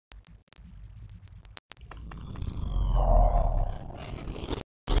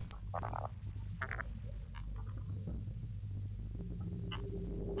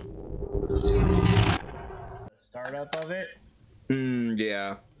startup of it.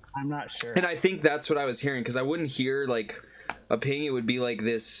 Yeah. I'm not sure. And I think that's what I was hearing, because I wouldn't hear, like, a ping. It would be, like,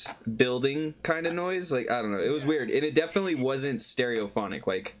 this building kind of noise. Like, I don't know. It was weird. And it definitely wasn't stereophonic.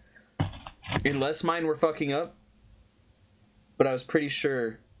 Like, unless mine were fucking up. But I was pretty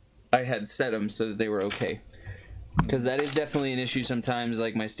sure I had set them so that they were okay. Because that is definitely an issue sometimes.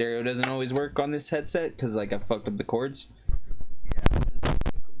 Like, my stereo doesn't always work on this headset, because, like, I fucked up the cords. Yeah.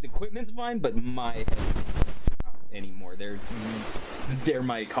 The equipment's fine, but my headphones not anymore. They're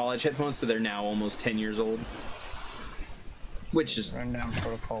my college headphones, so they're now almost 10 years old. Which is, Rundown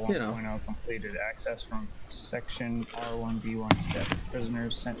protocol 1.0 completed. Access from section R1B1 step.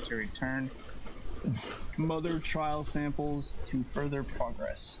 Prisoners sent to return mother trial samples to further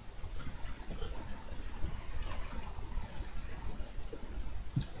progress.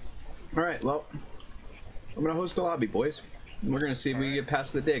 Alright, well, I'm gonna host a lobby, boys. We're gonna see if we can get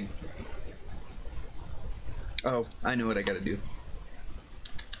past the dig. Oh, I know what I gotta do.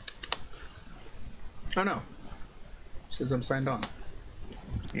 Oh no. Says I'm signed on.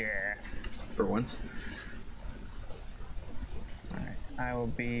 Yeah. For once. Alright, I will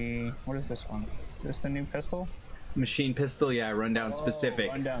be... What is this one? Is this the new pistol? Machine pistol, yeah, rundown specific.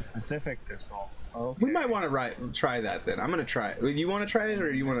 Rundown specific pistol. Okay. We might want to try that then. I'm gonna try it. You want to try it, or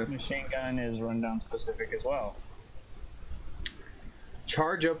do you want to? Machine gun is rundown specific as well.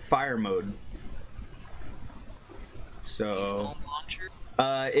 Charge up fire mode. So,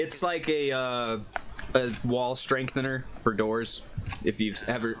 it's like a wall strengthener for doors. If you've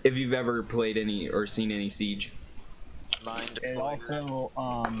ever played any or seen any Siege. It's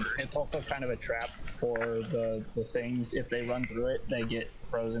also kind of a trap for the things. If they run through it, they get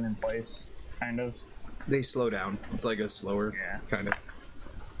frozen in place. Kind of. They slow down. It's like a slower kind of.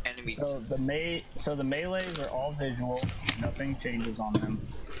 Enemies. So the melees are all visual. Nothing changes on them.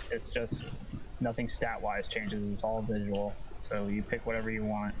 It's just nothing stat-wise changes. It's all visual. So you pick whatever you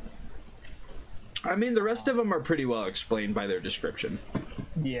want. I mean, the rest of them are pretty well explained by their description.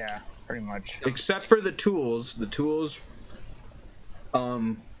 Yeah, pretty much. Except for the tools. The tools are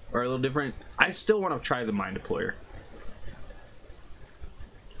a little different. I still want to try the mine deployer.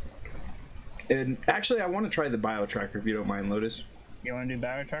 And actually, I want to try the bio tracker if you don't mind, Lotus. You want to do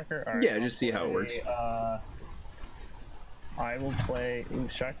bio tracker? All right, yeah, just see how it works. I will play. Ooh,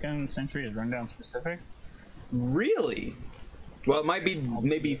 shotgun sentry is rundown specific. Really? Well, it might be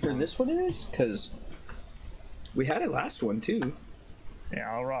maybe for this one it is, because we had it last one too. Yeah,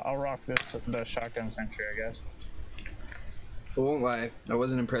 I'll rock the shotgun sentry, I guess. I won't lie, I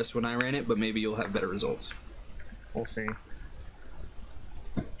wasn't impressed when I ran it, but maybe you'll have better results. We'll see.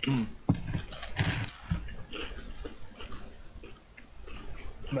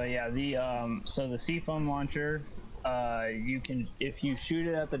 But yeah, so the seafoam launcher, you can, if you shoot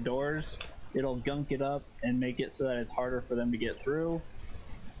it at the doors, it'll gunk it up and make it so that it's harder for them to get through.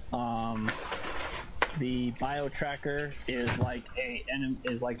 The bio tracker is like an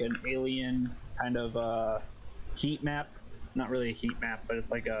alien kind of heat map. Not really a heat map, but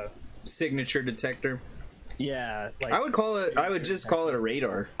it's like a signature detector. Yeah, like I would just call it a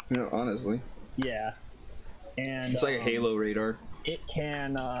radar. You know, honestly. Yeah, and it's like a Halo radar. It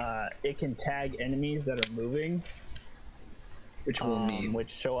can tag enemies that are moving, which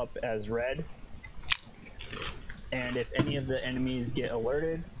show up as red. And if any of the enemies get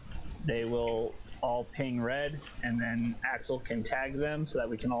alerted, they will all ping red, and then Axel can tag them so that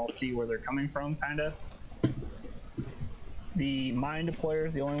we can all see where they're coming from, kind of. The mine deployer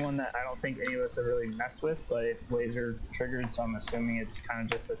is the only one that I don't think any of us have really messed with, but it's laser triggered, so I'm assuming it's kind of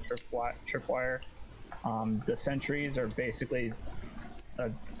just a tripwire. The sentries are basically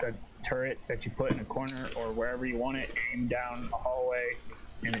a turret that you put in a corner or wherever you want it, aim down a hallway,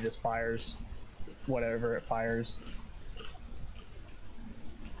 and it just fires whatever it fires.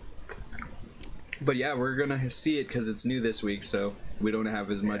 But yeah, we're gonna see it because it's new this week, so we don't have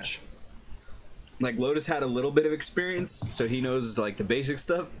as much. Like, Lotus had a little bit of experience, so he knows like the basic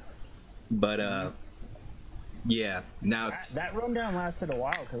stuff. But yeah, now it's that rundown lasted a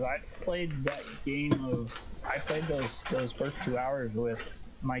while because I played that game of I played those first 2 hours with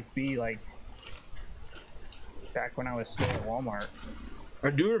Mike B, like back when I was still at Walmart. I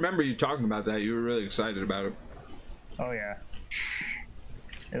do remember you talking about that. You were really excited about it. Oh yeah,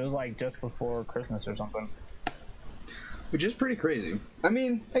 it was like just before Christmas or something. Which is pretty crazy. I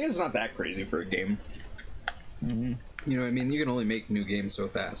mean, I guess it's not that crazy for a game. You know what I mean? You can only make new games so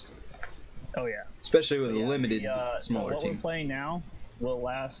fast. Oh yeah. Especially with a limited, smaller so what team. We're playing now will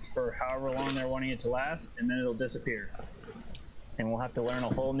last for however long they're wanting it to last, and then it'll disappear. And we'll have to learn a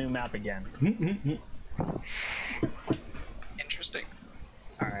whole new map again. Interesting.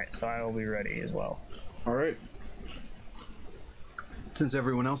 Alright, so I will be ready as well. Alright. Since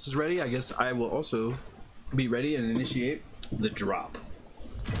everyone else is ready, I guess I will also be ready and initiate the drop.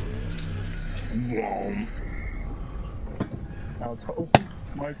 Now let's hope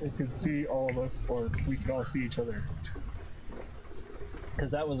Michael can see all of us, or we can all see each other. Because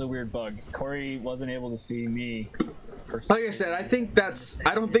that was a weird bug. Corey wasn't able to see me. Like I said, I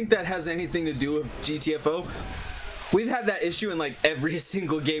don't think that has anything to do with GTFO. We've had that issue in like every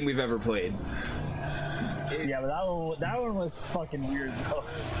single game we've ever played. Yeah, but that one was fucking weird though.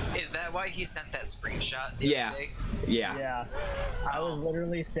 Is that why he sent that screenshot? Yeah. Yeah. Yeah. I was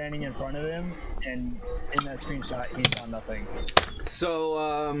literally standing in front of him, and in that screenshot, he saw nothing.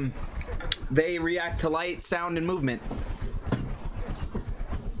 So, they react to light, sound, and movement.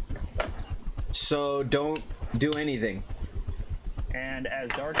 So don't do anything. And as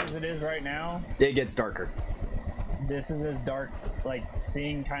dark as it is right now, it gets darker. This is as dark, like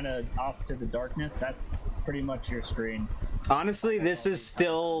seeing kind of off to the darkness. That's pretty much your screen. Honestly, this is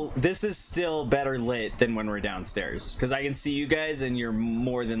still better lit than when we're downstairs, because I can see you guys and you're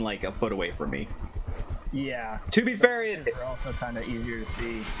more than like a foot away from me. Yeah. To be fair, they're also kind of easier to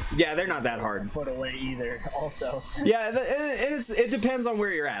see. Yeah, they're not that hard. Foot away either. Also. Yeah, it depends on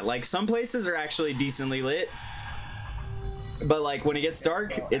where you're at. Like some places are actually decently lit, but like when it gets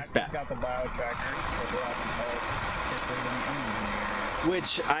dark, so it's bad. Got the bio tracker,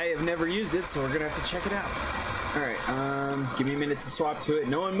 which I have never used it, so we're gonna have to check it out. All right, give me a minute to swap to it.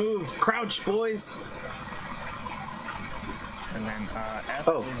 No one move. Crouch, boys. And then F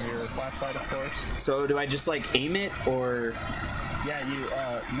is your flashlight, of course. So do I just like aim it, or? Yeah,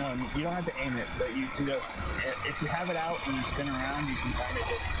 no, you don't have to aim it, but you can just, if you have it out and you spin around, you can kind of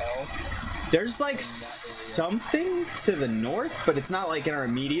just tell. There's like something to the north, but it's not like in our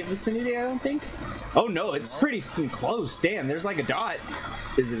immediate vicinity, I don't think. Oh no, it's pretty close. Damn, there's like a dot.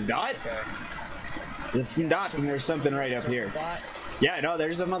 Is it a dot? Okay. It's a dot, and there's something right up here. Yeah, no,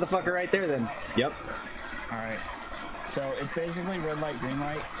 there's a motherfucker right there then. Yep. Alright. So it's basically red light, green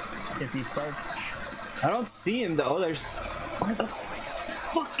light. If he starts... I don't see him though. Oh, there's... Where the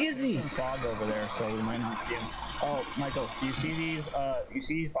fuck is he? There's fog over there, so we might not see him. Oh, Michael, do you see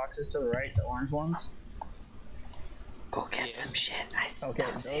these, boxes to the right, the orange ones? Go get some shit. Okay,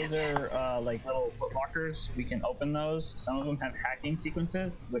 those are, like little foot lockers. We can open those. Some of them have hacking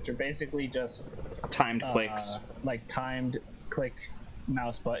sequences, which are basically just... timed clicks. Like timed click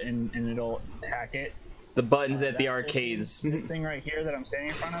mouse button, and it'll hack it. The buttons at the arcades. This thing right here that I'm standing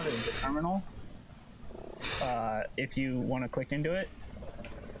in front of is the terminal. If you want to click into it,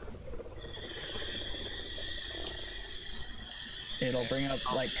 it'll bring up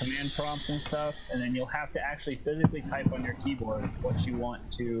like command prompts and stuff, and then you'll have to actually physically type on your keyboard what you want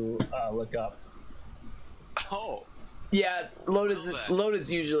to look up. Oh. Yeah,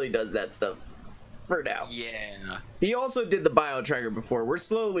 Lotus usually does that stuff. For now. Yeah. He also did the bio tracker before. We're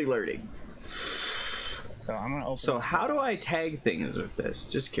slowly learning. So I'm gonna open. So how do I tag things with this?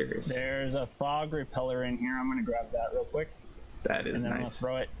 Just curious. There's a fog repeller in here. I'm gonna grab that real quick. That is and then nice. I'm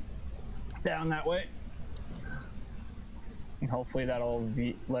gonna throw it down that way, and hopefully that'll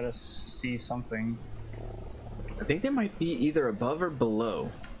let us see something. I think they might be either above or below.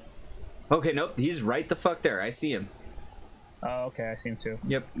 Okay, nope. He's right the fuck there. I see him. Oh, okay. I see him too.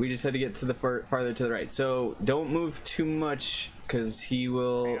 Yep. We just had to get to the farther to the right. So don't move too much, because he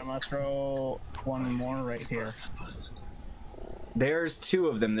will... Okay, I'm gonna throw one more right here. There's two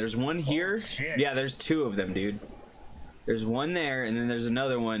of them. There's one here. Oh, shit. Yeah, there's two of them, dude. There's one there, and then there's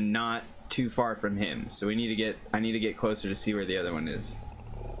another one not too far from him. So we need to get... I need to get closer to see where the other one is.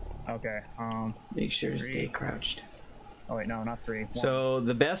 Okay. Make sure to stay crouched. Oh wait, no, not three. One. So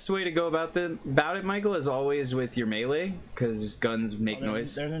the best way to go about it, Michael, is always with your melee, because guns make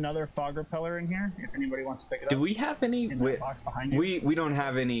noise. There's another fog repeller in here. If anybody wants to pick it up. Do we have any? In that box behind you? We don't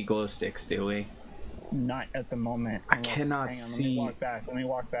have any glow sticks, do we? Not at the moment. I cannot see. Let me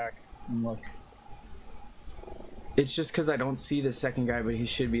walk back and look. It's just because I don't see the second guy, but he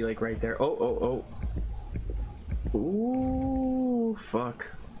should be like right there. Oh. Ooh, fuck.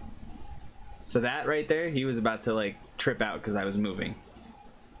 So that right there, he was about to like trip out because I was moving.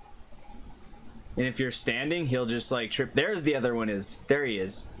 And if you're standing, he'll just like trip. There's the other one is. There he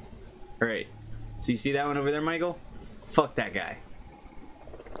is. All right. So you see that one over there, Michael? Fuck that guy.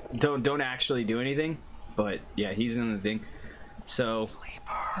 Don't actually do anything. But yeah, he's in the thing. So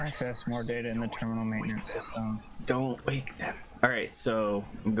access more data in the terminal maintenance system. Don't wake them. All right. So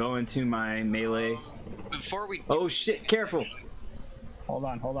I'm going to my melee. Before we. Oh shit! Careful. Hold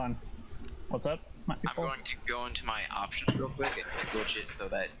on. What's up? I'm going to go into my options real quick and switch it so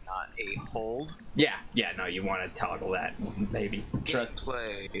that it's not a hold. Yeah, no, you want to toggle that, maybe.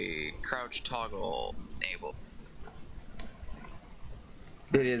 Gameplay, crouch toggle, enable.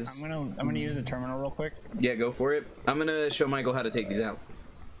 It is. I'm gonna use the terminal real quick. Yeah, go for it. I'm gonna show Michael how to take these out.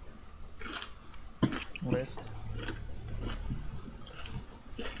 List.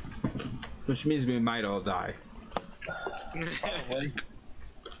 Which means we might all die. Probably.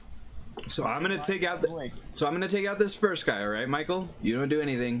 So I'm gonna take out this first guy, all right, Michael? You don't do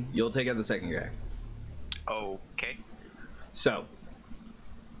anything. You'll take out the second guy. Okay. So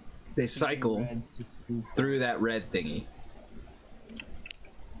they cycle through that red thingy.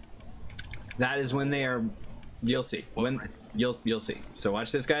 That is when they are. You'll see. When you'll see. So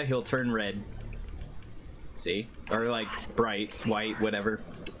watch this guy. He'll turn red. See, or like bright white, whatever.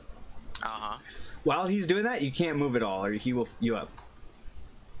 While he's doing that, you can't move at all, or he will you up.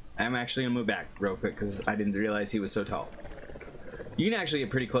 I'm actually gonna move back real quick because I didn't realize he was so tall. You can actually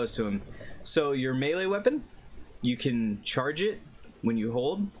get pretty close to him. So your melee weapon, you can charge it when you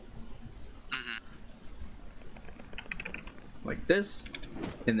hold, like this,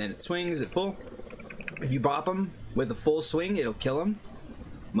 and then it swings at full. If you bop him with a full swing, it'll kill him.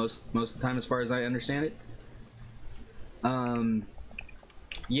 Most of the time, as far as I understand it.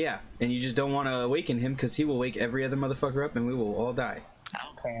 Yeah, and you just don't want to awaken him because he will wake every other motherfucker up and we will all die.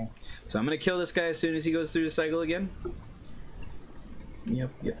 Okay. So I'm gonna kill this guy as soon as he goes through the cycle again. Yep.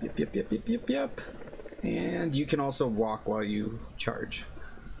 And you can also walk while you charge.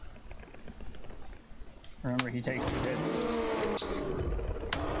 Remember, he takes 2 hits.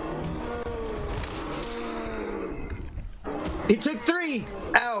 He took 3!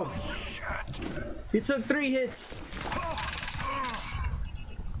 Ow! He took 3 hits!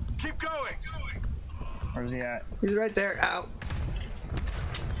 Keep going! Where's he at? He's right there. Ow!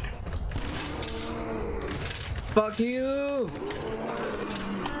 Fuck you!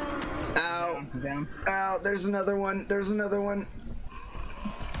 Ow! Down. Ow! There's another one. There's another one.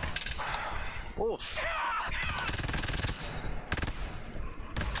 Oof.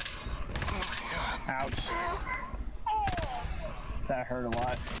 Ouch. That hurt a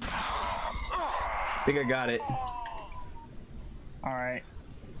lot. I think I got it. Alright.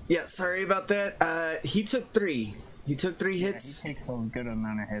 Yeah, sorry about that. He took 3. He took 3 Yeah, hits. he takes a good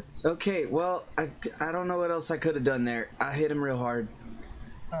amount of hits. Okay, well, I don't know what else I could have done there. I hit him real hard.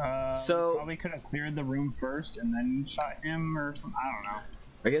 So probably could have cleared the room first and then shot him or something. I don't know.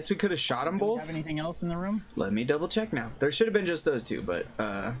 I guess we could have shot them Do we both. have anything else in the room? Let me double check now. There should have been just those 2, but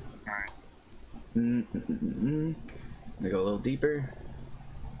Alright. Let me go a little deeper.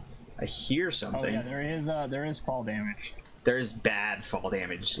 I hear Oh something. yeah, there is fall damage. There's bad fall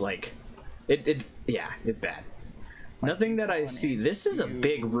damage. Like, yeah, it's bad. Nothing that I see. This is a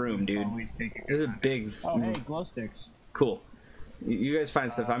big room, dude. This is a big. Oh hey, glow sticks. Cool. You guys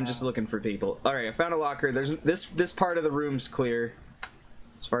find stuff. I'm just looking for people. All right, I found a locker. There's this part of the room's clear,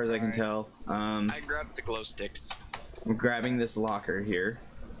 as far as I can tell. I grabbed the glow sticks. I'm grabbing this locker here,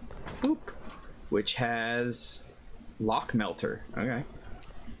 whoop, which has lock melter. Okay.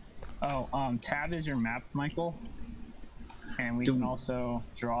 Oh, tab is your map, Michael. And we can also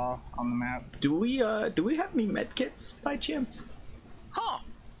draw on the map. Do we have any med kits by chance? Huh.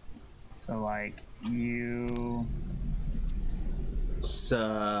 So like you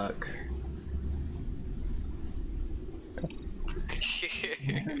Suck.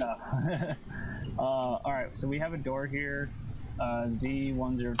 no. Alright, so we have a door here.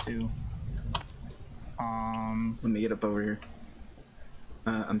 Z102. Let me get up over here.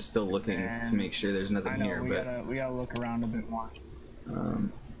 I'm still looking to make sure there's nothing here, but we gotta look around a bit more.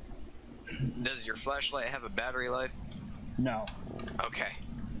 Does your flashlight have a battery life? No. Okay.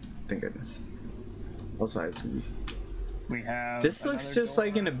 thank goodness. Also, We have. this looks just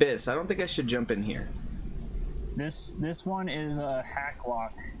like an abyss. I don't think I should jump in here. This one is a hack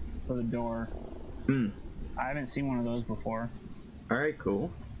lock for the door. I haven't seen one of those before. All right,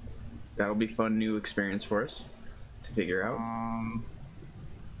 cool. That'll be fun new experience for us to figure out.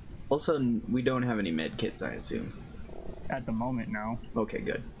 Also, we don't have any med kits, I assume. At the moment, no. Okay,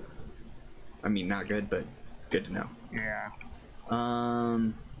 good. I mean, not good, but good to know. Yeah.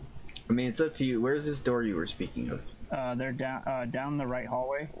 I mean, it's up to you. Where's this door you were speaking of? They're down the right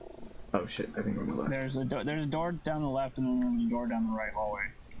hallway. Oh shit! I think we're on the left. There's a door down the left, and then there's a door down the right hallway.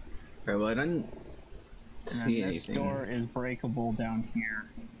 Alright, well, I didn't see And this anything. door is breakable down here.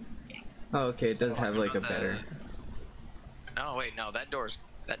 Oh, okay. It does have like a better. Oh wait, no, that door's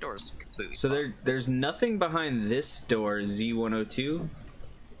completely. So fine. there's nothing behind this door, Z102.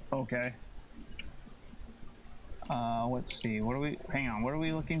 Okay. Let's see. Hang on. What are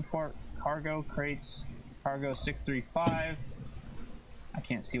we looking for? Cargo crates. Cargo 635. I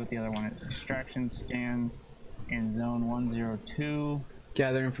can't see what the other one is. Extraction scan in zone 102.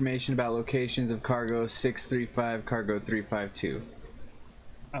 Gather information about locations of cargo 635, cargo 352.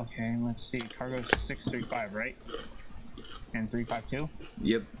 Okay, let's see. Cargo 635, right? And 352?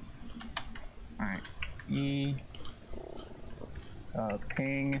 Yep. Alright. E.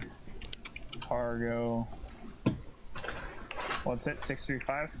 Ping. Cargo. What's it?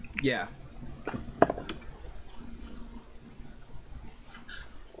 635? Yeah.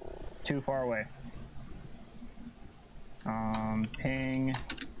 Too far away. Ping.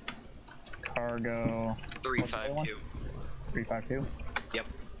 Cargo. 352. 352? Yep.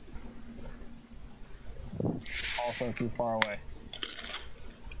 Also too far away.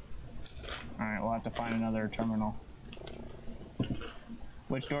 Alright, we'll have to find another terminal.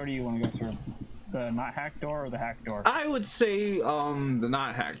 Which door do you want to go through? The not hack door or the hack door? I would say the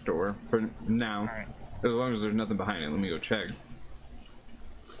not hack door for now. Alright. As long as there's nothing behind it. Let me go check.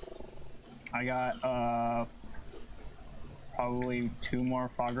 I got probably 2 more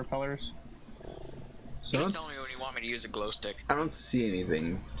fog repellers. So Just tell me when you want me to use a glow stick. I don't see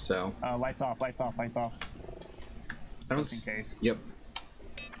anything, so Lights off, lights off, lights off. I don't Just in case. Yep.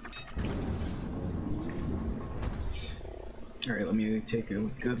 All right, let me take a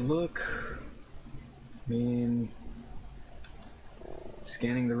good look. I mean,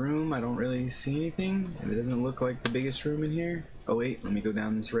 scanning the room, I don't really see anything, and it doesn't look like the biggest room in here. Oh wait, let me go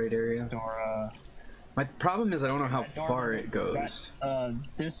down this right area. Door, My problem is I don't know how that door far doesn't- it goes.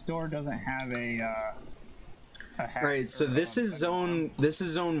 this door doesn't have a hack. All right, so this is zone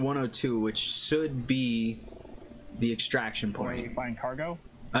 102, which should be the extraction Where you point. find cargo?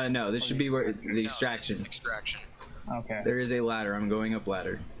 No, this should be where the No, this extraction. is extraction. Okay. There is a ladder. I'm going up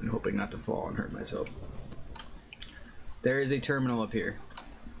ladder and hoping not to fall and hurt myself. There is a terminal up here.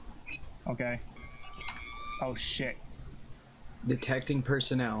 Okay. Oh shit. Detecting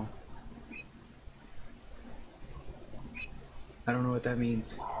personnel. I don't know what that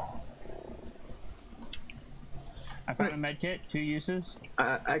means. I found a med kit, 2 uses.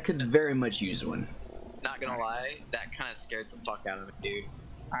 I could very much use one. Not gonna lie, that kind of scared the fuck out of me, dude.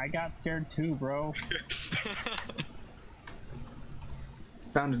 I got scared too, bro.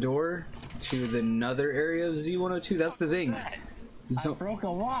 Found a door to another area of Z102. That's the thing. That? I So broke a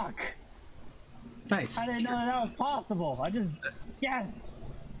lock. nice. I didn't know that was possible. I just guessed.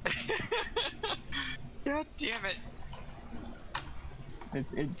 God damn it.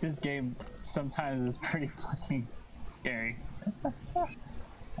 This game sometimes is pretty fucking scary.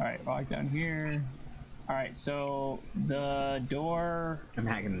 Alright, walk down here. Alright, so the door... I'm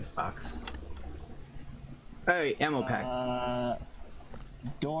hacking this box. Alright, ammo pack.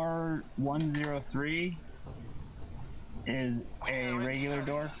 Door 103 is a regular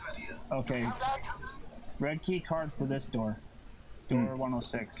door. Okay. Red key card for this door. Door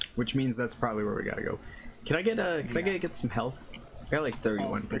 106. Which means that's probably where we gotta go. Can I get some health? I got like It's in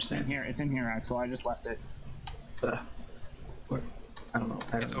 31%. here. It's in here, Axel. I just left it. What? I don't know.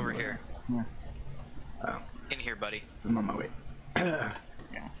 I don't It's know over where. here. Yeah. Oh, In here, buddy. I'm on my way. Yeah,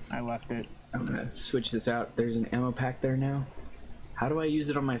 I left it. I'm gonna switch this out. There's an ammo pack there now. How do I use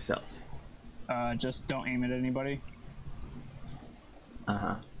it on myself? Just don't aim at anybody,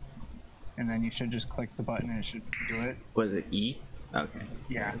 Uh-huh. and then you should just click the button and it should do it. Was it E? Okay.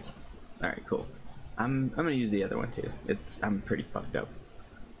 Yeah. Alright, cool. I'm gonna use the other one too. I'm pretty fucked up.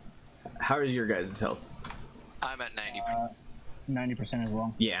 How is your guys' health? I'm at 90. 90% as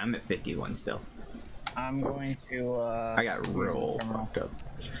well. Yeah, I'm at 51 still. I'm going to, I got real terminal. fucked up.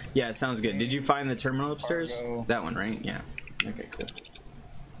 Yeah, it sounds good. Did you find the terminal upstairs? Cargo. That one, right? Yeah. Okay, cool.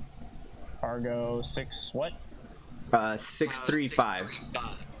 Cargo 6, what? 635.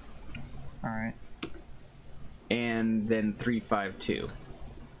 635. Alright. And then 352.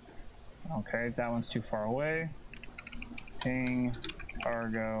 Okay, that one's too far away. Ping,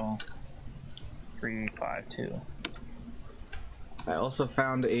 cargo, 352. I also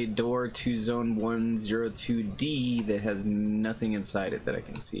found a door to zone 102D that has nothing inside it that I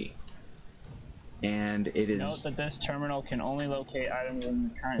can see. And it is... Note that this terminal can only locate items in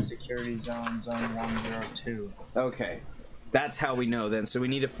the current security zone, zone 102. Okay. That's how we know then. So we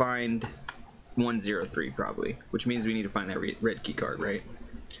need to find 103 probably, which means we need to find that red key card, right?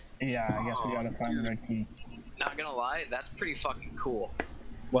 Yeah, I guess we gotta find the red key. Not gonna lie, that's pretty fucking cool.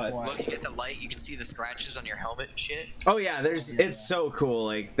 What? What? Looking at the light, you can see the scratches on your helmet and shit. Oh yeah, it's so cool.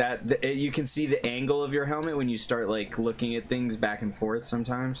 Like that, you can see the angle of your helmet when you start like looking at things back and forth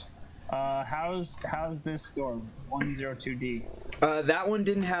sometimes. How's this door? 102D. That one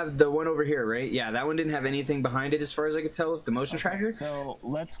didn't have the one over here, right? Yeah, that one didn't have anything behind it as far as I could tell with the motion tracker. So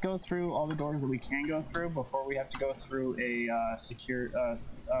let's go through all the doors that we can go through before we have to go through a secure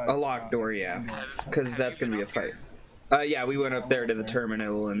A locked door, yeah, because Have that's you gonna be been a up fight. Yeah, we went up there to the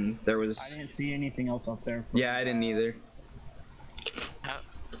terminal and there I was. didn't see anything else up there. For, Yeah, I didn't either.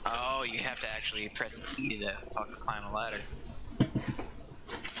 you have to actually press E to fucking climb a ladder.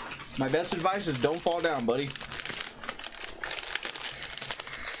 My best advice is don't fall down, buddy.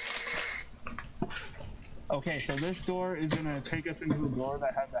 Okay, so this door is gonna take us into the door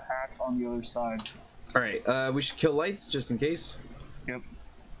that had the hack on the other side. All right, we should kill lights just in case. Yep.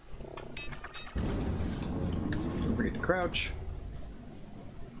 Don't forget to crouch.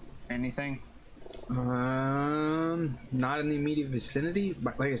 Anything? Not in the immediate vicinity.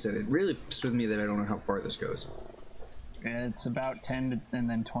 But like I said, it really fucks with me that I don't know how far this goes. It's about 10 and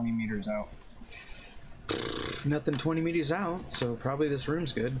then 20 meters out. Nothing 20 meters out, so probably this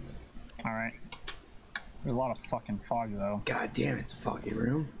room's good. All right. There's a lot of fucking fog though. God damn, it's a foggy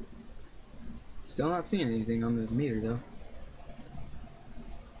room. Still not seeing anything on the meter though.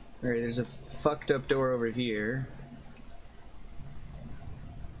 Alright, there's a fucked up door over here.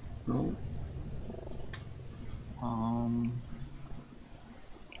 Oh.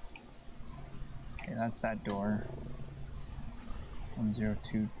 Okay, that's that door.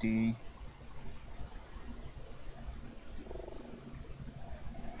 102D.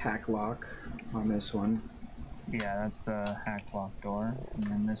 Hack lock on this one. Yeah, that's the hack lock door. And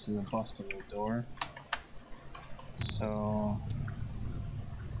then this is a bustable door. So...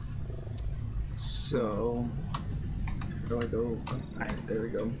 Where do I go? Alright, there we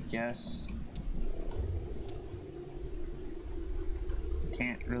go. Guess...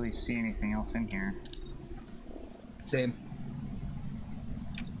 Can't really see anything else in here. Same.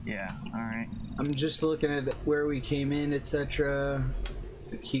 Yeah, alright. I'm just looking at where we came in, etc.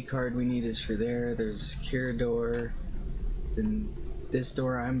 The key card we need is for there. There's a secure door. Then this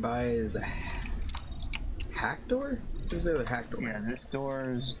door I'm by is a hack door? Where's the other hack door? Yeah, this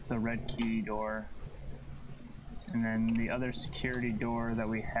door is the red key door. And then the other security door that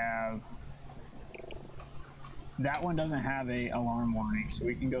we have, that one doesn't have a alarm warning, so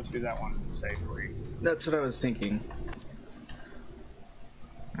we can go through that one safely. That's what I was thinking.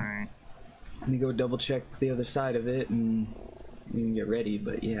 Alright. Let me go double check the other side of it and we can get ready,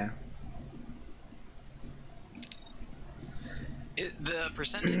 but yeah. The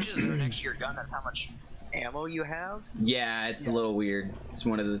percentages that are next to your gun, that's how much ammo you have? Yeah, it's a little weird. It's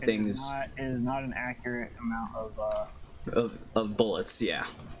one of the things It is not an accurate amount of bullets, yeah.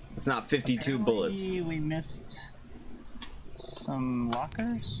 It's not 52 bullets. We missed some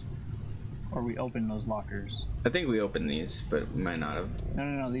lockers? Or we opened those lockers? I think we opened these, but we might not have.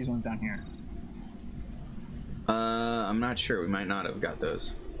 No, these ones down here. I'm not sure. We might not have got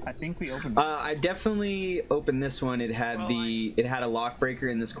those. I think we opened I definitely opened this one. It had it had a lock breaker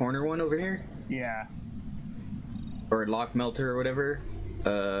in this corner one over here. Yeah. Or lock melter or whatever.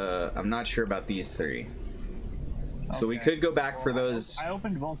 I'm not sure about these three. Okay. So we could go back for those. I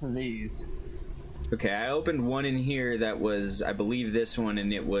opened both of these. Okay, I opened one in here that was, I believe, this one,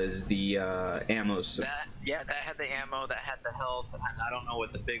 and it was the ammo. So that had the ammo, that had the health, and I don't know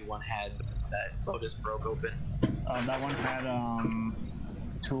what the big one had that Lotus broke open. That one had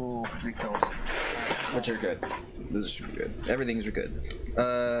tool refills. Which are good. Those should be good. Everything's good.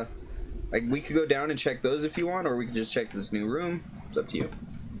 Like we could go down and check those if you want, or we could just check this new room. It's up to you.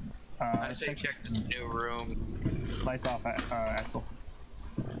 I say check the new room. Lights off, Axel.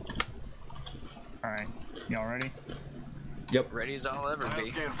 Alright, y'all ready? Yep. Ready as I'll ever be.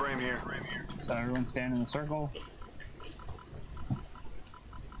 Scan frame here. So everyone stand in the circle.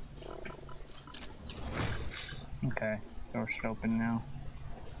 Okay, door should open now.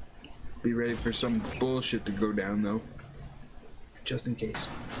 Be ready for some bullshit to go down though. Just in case.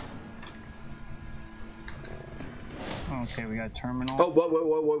 Okay, we got terminal. Oh,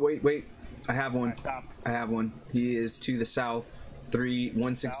 wait. I have one. Right, stop. I have one. He is to the south.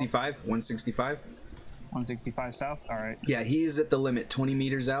 165. 165. 165 south? Alright. Yeah, he's at the limit, 20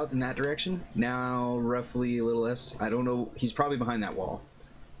 meters out in that direction. Now, roughly a little less. I don't know. He's probably behind that wall.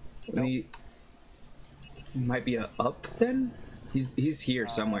 Nope. He might be up then? He's here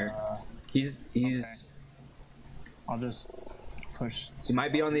somewhere. He's okay. I'll just push. He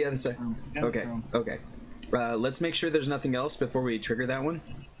might be on the other side. Okay. Room. Okay. Let's make sure there's nothing else before we trigger that one.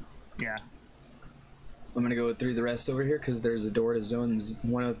 Yeah. I'm gonna go through the rest over here because there's a door to zone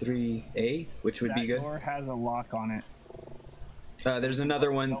 103A, which would be good. That door has a lock on it. There's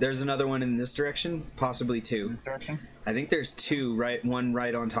another one. There's another one in this direction, possibly two. This direction? I think there's two, right? One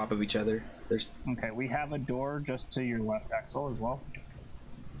right on top of each other. There's. Okay, we have a door just to your left, Axel, as well.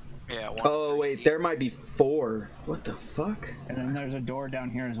 Yeah. Oh wait, there might be four. What the fuck? And then there's a door down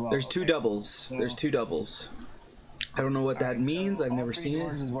here as well. There's two doubles. So, there's two doubles. I don't know what that means. So I've never seen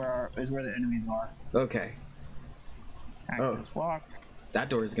it. Is where the enemies are. Okay. Access lock. That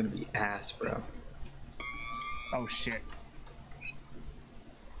door is gonna be ass, bro. Oh shit.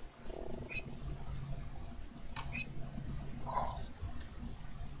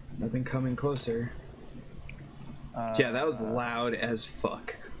 something coming closer. Yeah, that was loud as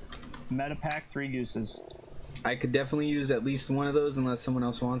fuck. Metapack 3 gooses. I could definitely use at least one of those unless someone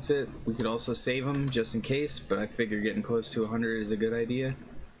else wants it. We could also save them just in case, but I figure getting close to 100 is a good idea.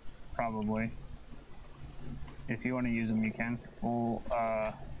 Probably. If you want to use them, you can. Well,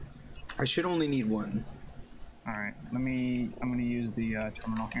 I should only need one. Alright, I'm gonna use the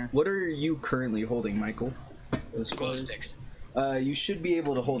terminal here. What are you currently holding, Michael? Those Glow sticks. You should be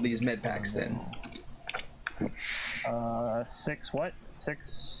able to hold these med packs then. 6 what?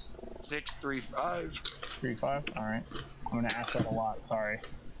 6? 635. 35? Alright. I'm gonna ask that a lot, sorry.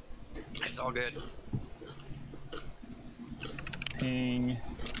 It's all good. Ping.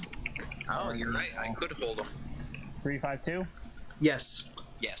 Oh, you're right. I could hold them. 352? Yes.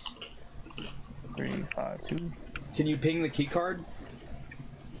 Yes. 352. Can you ping the key card?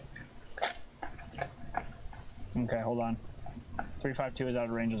 Okay, hold on. 352 is out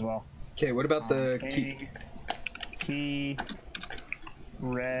of range as well. Okay, what about the key? Key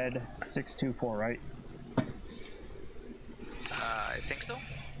red 624, right? I think so.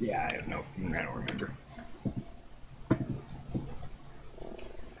 Yeah, I don't remember.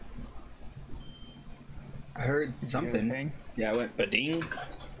 I heard something. Yeah, I went ba-ding.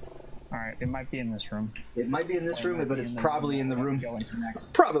 Alright, it might be in this room. It might be in this room, but it's probably in the room. Go into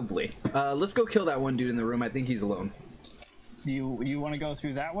next. Probably. Let's go kill that one dude in the room. I think he's alone. Do you want to go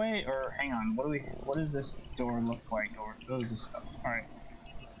through that way, or hang on? What does this door look like? Or what is this stuff? All right.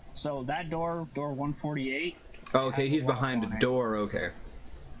 So that door 148. Oh, okay, he's behind a door. Okay.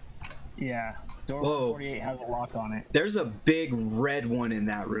 Yeah, door 148 has a lock on it. There's a big red one in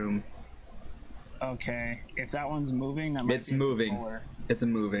that room. Okay, if that one's moving, that might it's be moving. Controller. It's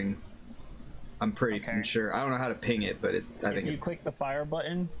moving. I'm pretty sure. I don't know how to ping it, but I think if you click the fire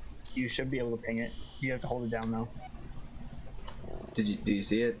button, you should be able to ping it. You have to hold it down though. Do you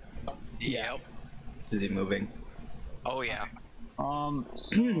see it? Yep. Is he moving? Oh yeah.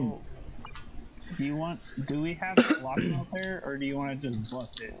 So do we have a lock melter, or do you want to just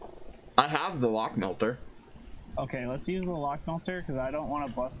bust it? I have the lock melter. Okay, let's use the lock melter because I don't want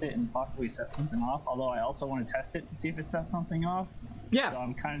to bust it and possibly set something off. Although I also want to test it to see if it sets something off. Yeah. So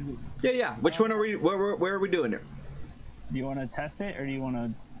I'm kind of. Yeah. Which one are we? Where are we doing it? Do you want to test it, or do you want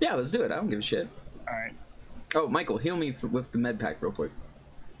to? Yeah, let's do it. I don't give a shit. All right. Oh, Michael, heal me with the med pack real quick.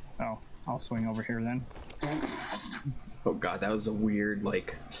 Oh, I'll swing over here then. Oh god, that was a weird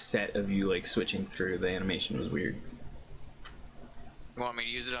set of you switching through. The animation was weird. You want me to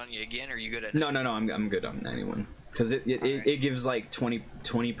use it on you again, or are you good at? No, I'm good on anyone because it gives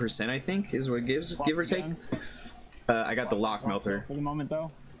 20%. I think is what it gives, give or take. I got the lock melter for the moment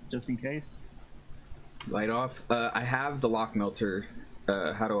though, just in case. Light off. I have the lock melter.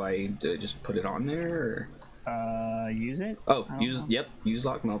 How do I just put it on there? Or? Use it. Oh, use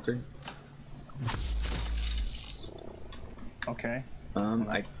lock melter. Okay.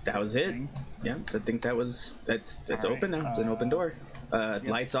 That was it. Yeah, I think that's open now. It's an open door.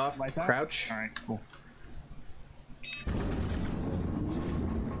 Lights off. Crouch. All right, cool.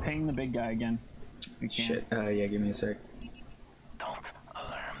 Ping the big guy again. Shit. Yeah, give me a sec. Don't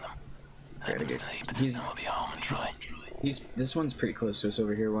alarm them. This one's pretty close to us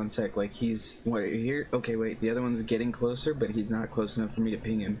over here. One sec. He's here. Okay, wait. The other one's getting closer, but he's not close enough for me to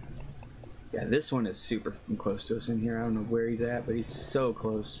ping him. Yeah, this one is super close to us in here. I don't know where he's at, but he's so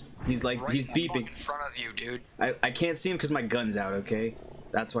close. He's right he's beeping. in front of you, dude. I can't see him because my gun's out. Okay,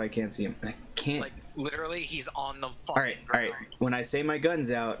 that's why I can't see him. I can't. Literally, he's on the fucking All right. When I say my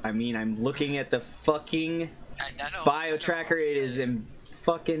gun's out, I mean I'm looking at the fucking bio tracker. It is in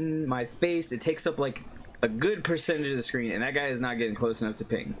fucking my face. It takes up a good percentage of the screen, and that guy is not getting close enough to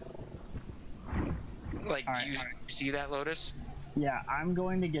ping. Do you see that, Lotus? Yeah, I'm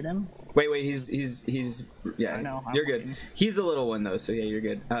going to get him. Wait, he's yeah. I know, you're good. He's a little one though, so yeah, you're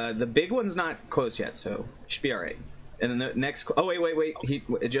good. The big one's not close yet, so should be all right. And then the next. Oh wait. He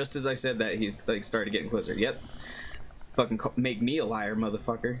just as I said that, he's started getting closer. Yep. Fucking make me a liar,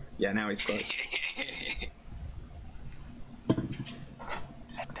 motherfucker. Yeah, now he's close. Let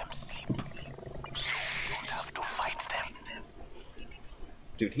them sleep. You don't have to fight them.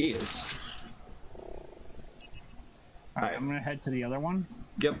 Dude, he is. All right, I'm gonna head to the other one.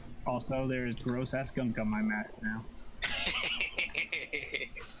 Yep. Also, there's gross ass gunk on my mask now.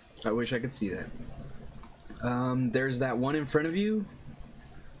 I wish I could see that. There's that one in front of you,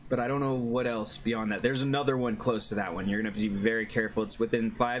 but I don't know what else beyond that. There's another one close to that one. You're gonna have to be very careful. It's within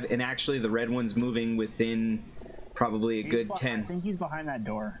 5, and actually the red one's moving within probably a good 10. I think he's behind that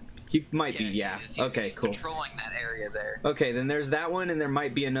door. He might be, yeah. Okay, he's cool. Controlling that area there. Okay, then there's that one, and there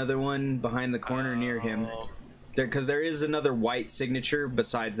might be another one behind the corner near him. Because there is another white signature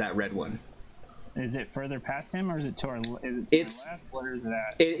besides that red one. Is it further past him, or is it to our? Is it to our left? Where is it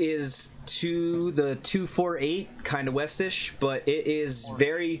at? It is to the 248, kind of westish, but it is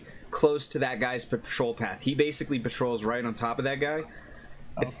very close to that guy's patrol path. He basically patrols right on top of that guy.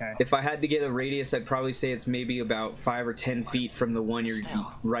 Okay. If I had to get a radius, I'd probably say it's maybe about 5 or 10 feet from the one you're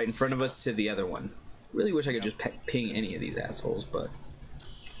right in front of us to the other one. Really wish I could just ping any of these assholes, but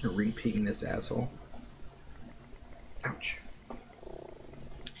I'm gonna re-ping this asshole. Ouch.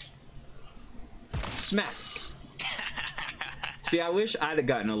 Smack. See, I wish I'd have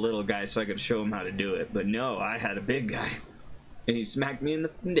gotten a little guy so I could show him how to do it, but no, I had a big guy, and he smacked me in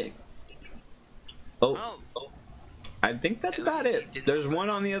the dick. Oh. I think that's about it. There's one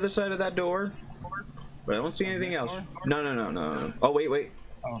on the other side of that door, but I don't see anything else. No. Oh, wait.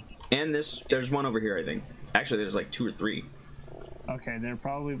 Oh. And there's one over here, I think. Actually, there's like 2 or 3. Okay, they're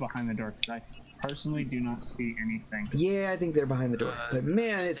probably behind the door, because I personally do not see anything. Yeah, I think they're behind the door. But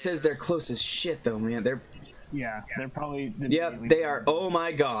man, it says they're close as shit, though, man. They're probably... Yep, they are. Oh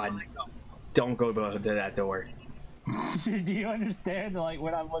my god. Don't go to that door. Do you understand? Like,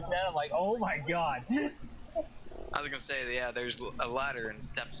 when I'm looking at it, I'm like, oh my god. I was gonna say, yeah, there's a ladder and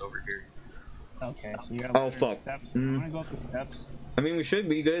steps over here. Okay, so you got steps. I'm gonna go up the steps. I mean, we should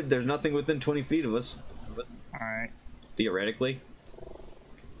be good. There's nothing within 20 feet of us. Alright. Theoretically.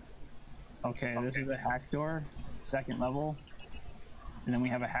 Okay, this is a hack door, 2nd level. And then we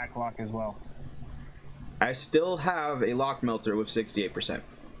have a hack lock as well. I still have a lock melter with 68%.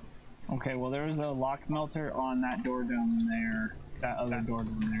 Okay, well there's a lock melter on that door down there. That other door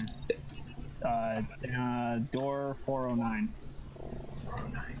down there. Door 409.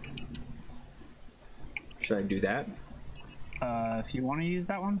 409. Should I do that? If you want to use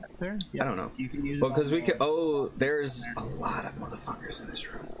that one there, yeah, I don't know. You can use well, it. Because we could. Oh, there's a lot of motherfuckers in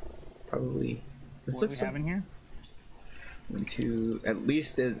this room. Probably. What do we have in here? 1, 2. At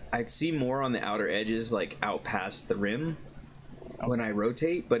least as I'd see more on the outer edges, like out past the rim, when I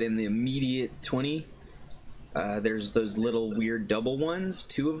rotate. But in the immediate 20. There's those little weird double ones,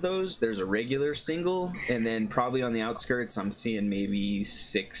 2 of those. There's a regular single, and then probably on the outskirts I'm seeing maybe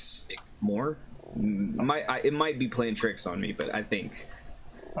 6 more. It might be playing tricks on me, but I think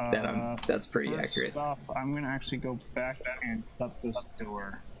that that's pretty accurate. Off, I'm gonna actually go back and shut this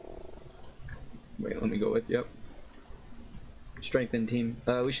door. Wait, let me go with yep. Strengthen team.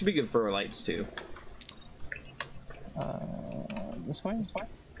 We should be good for our lights too. This way.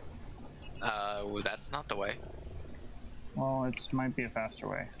 Well, that's not the way. Well, it might be a faster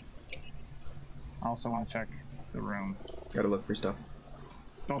way. I also want to check the room. Gotta look for stuff.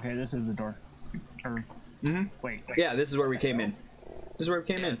 Okay, this is the door. Wait. Yeah, this is where we came in. This is where we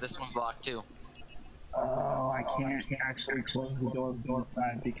came in. This one's locked too. Oh, I can't actually close the door from this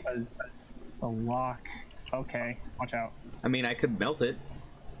side because the lock. Okay, watch out. I mean, I could melt it.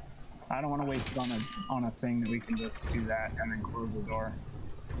 I don't want to waste it on a thing that we can just do that and then close the door.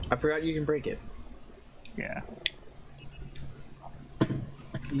 I forgot you can break it. Yeah.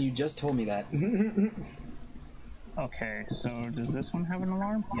 You just told me that. Okay, so does this one have an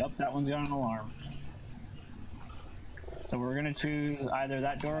alarm? Yep, that one's got an alarm. So we're gonna choose either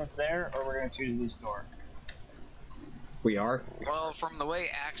that door up there, or we're gonna choose this door. We are? Well, from the way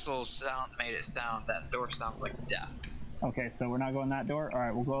Axel made it sound, that door sounds like death. Okay, so we're not going that door?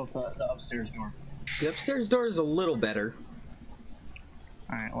 Alright, we'll go with the upstairs door. The upstairs door is a little better.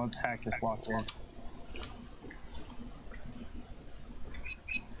 Alright, let's hack this lock door.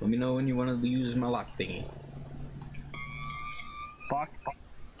 Let me know when you want to use my lock thingy. Fuck.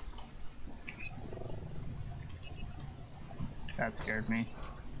 That scared me.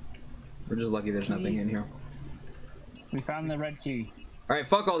 We're just lucky there's nothing in here. We found the red key. Alright,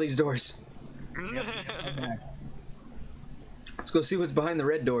 fuck all these doors. Okay. Let's go see what's behind the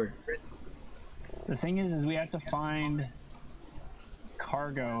red door. The thing is we have to find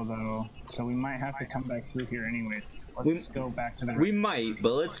cargo though, so we might have to come back through here anyway. Let's go back to the. We might,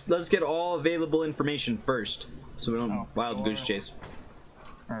 but let's get all available information first, so we don't wild goose chase.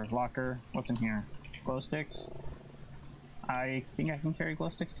 Or locker. What's in here? Glow sticks. I think I can carry glow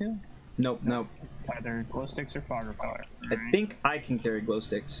sticks too. Nope. Either glow sticks or fogger powder. I think I can carry glow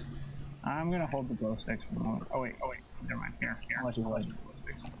sticks. I'm gonna hold the glow sticks for a moment. Oh wait. Never mind. Here. I'll let you hold the glow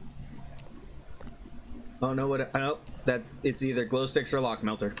sticks. Oh no! It's either glow sticks or lock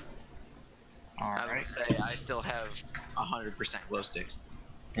melter. I was gonna say I still have 100% glow sticks.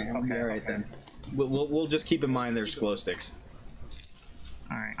 Yeah, okay, all right then. We'll just keep in mind there's glow sticks.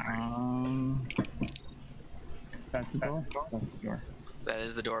 All right. That's the door. That's the door. That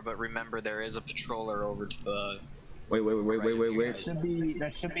is the door, but remember there is a patroller over to the. Wait.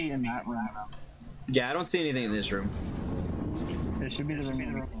 That should be in that room. Yeah, I don't see anything in this room. It should be the room we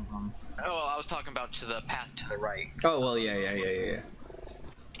came from. Oh, well, I was talking about to the path to the right. Oh well, yeah.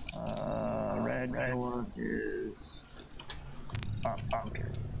 Red door is up. Okay.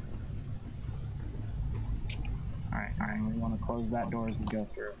 Alright, we want to close that door as we go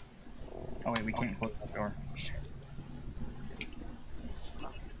through. Oh wait, we can't close that door. Shit.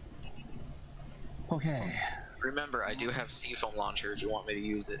 Okay. Remember, I do have seafoam launcher if you want me to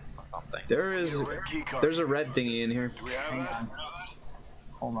use it on something. There's a red thingy in here. Hang on.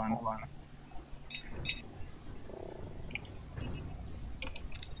 Hold on.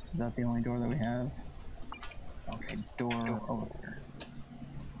 Is that the only door that we have? Okay, door over here.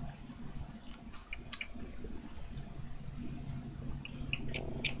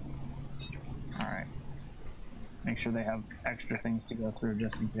 Alright. Make sure they have extra things to go through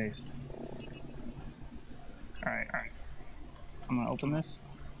just in case. Alright. I'm gonna open this.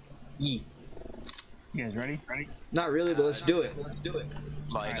 Yee. You guys ready? Not really, but let's do it.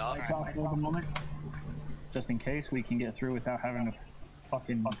 Light off. Lights off for the moment. Just in case we can get through without having to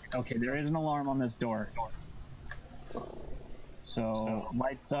fucking... Okay, there is an alarm on this door. So,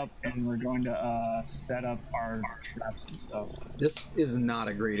 lights up, and we're going to set up our traps and stuff. This is not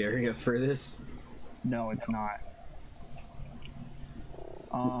a great area for this. No, it's not.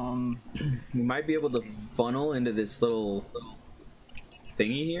 We might be able to funnel into this little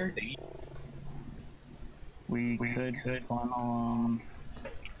thingy here. We could funnel.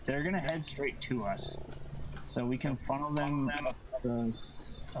 They're gonna head straight to us, so we can funnel them up the.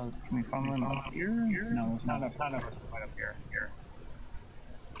 Can we funnel them up here? No, it's not up here.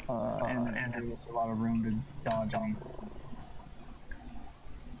 And there's a lot of room to dodge on.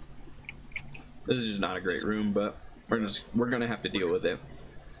 This is just not a great room, but we're gonna have to deal with it.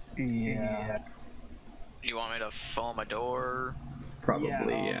 Yeah. You want me to foam a door? Probably,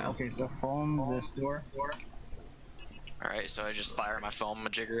 yeah. Okay, so foam this door. Alright, so I just fire my foam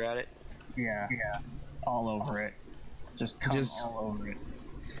jigger at it? Yeah. All over it. Just all over it.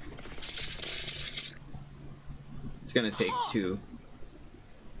 It's gonna take two.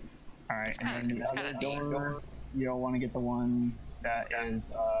 Alright, and then the other door, you'll want to get the one that is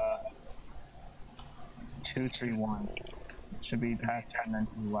 231. It should be past and then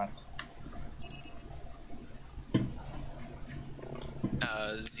to the left.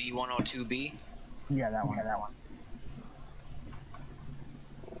 Z102B? Yeah, that one.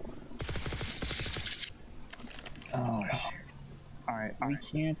 Oh, shit. Alright, we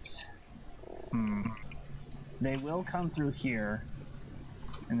can't... They will come through here,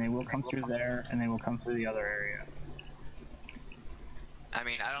 and they will come through there, and they will come through the other area. I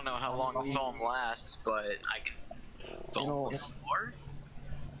mean, I don't know how long the foam lasts, but I can foam the floor?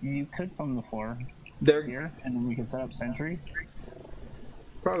 You could foam the floor They're here, and then we can set up sentry.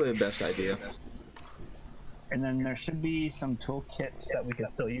 probably the best idea. And then there should be some toolkits that we can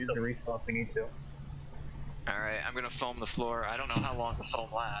still use to refill if we need to. Alright, I'm gonna foam the floor. I don't know how long the foam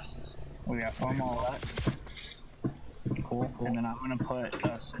lasts. We got foam all that. Cool. And then I'm gonna put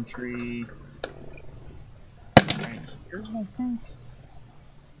a sentry right here, I think.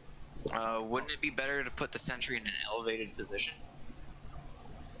 Wouldn't it be better to put the sentry in an elevated position?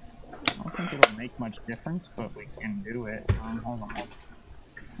 I don't think it'll make much difference, but we can do it. Hold on.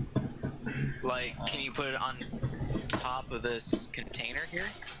 Like, can you put it on top of this container here?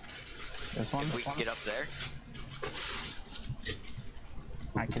 This one? If we can get up there?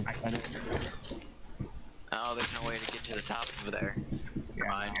 I can set it. Oh, there's no way to get to the top of there. Yeah,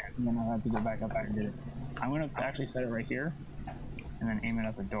 Fine. and then I'll have to go back up there and get it. I'm gonna actually set it right here, and then aim it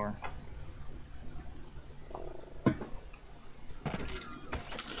at the door.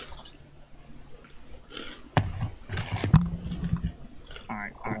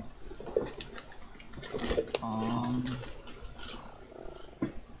 Alright, cool.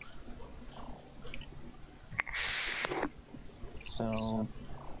 So,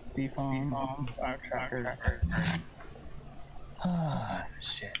 defoam, fire tracker.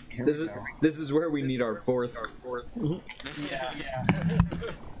 Shit. Here we go. This is where we need our fourth. Yeah.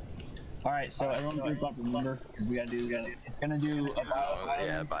 Alright, so everyone group up, remember, because we gotta do, it's gonna do a bioscan.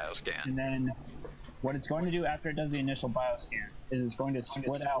 Yeah, bioscan. And then what it's going to do after it does the initial bioscan is it's going to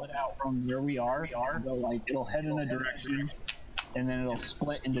split out from where we are. It'll head in a direction, and then it'll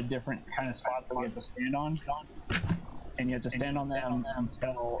split into different kind of spots that we have to stand on. And you have to stand on them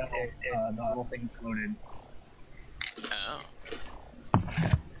until the whole thing's loaded. Oh.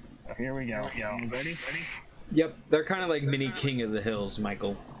 So here we go. You ready? Yep, they're kind of like mini King of the Hills,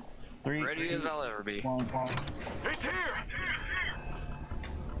 Michael. Ready as I'll ever be. It's here!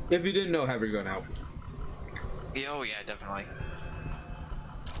 If you didn't know, have your gun out. Yeah, oh yeah, definitely.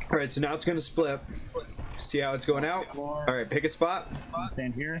 All right, so now it's gonna split. See how it's going out. All right, pick a spot.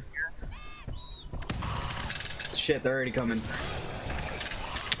 Stand here. Shit, they're already coming.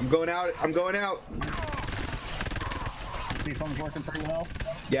 I'm going out. I'm going out. See if I'm working pretty well.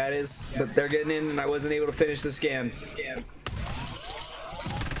 Yeah, it is. But they're getting in, and I wasn't able to finish the scan.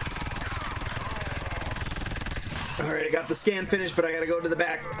 All right, I got the scan finished, but I gotta go to the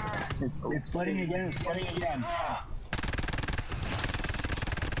back. It's splitting again. It's splitting again.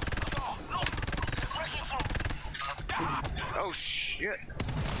 Oh shit!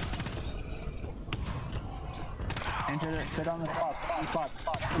 Enter there. Sit on the spot.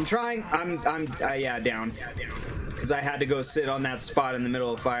 I'm trying. I'm yeah, down. Because I had to go sit on that spot in the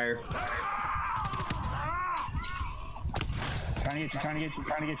middle of fire. Trying to get you.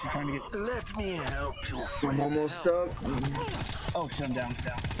 Let me help you. I'm almost up. Oh, shut him down.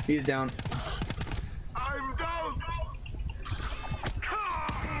 He's down. I'm down.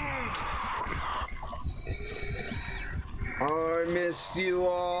 I miss you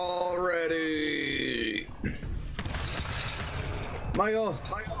already. Michael,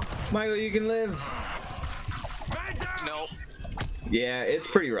 you can live. No. Yeah, it's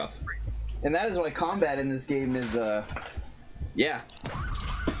pretty rough. And that is why combat in this game is, yeah.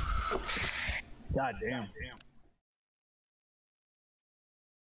 God damn.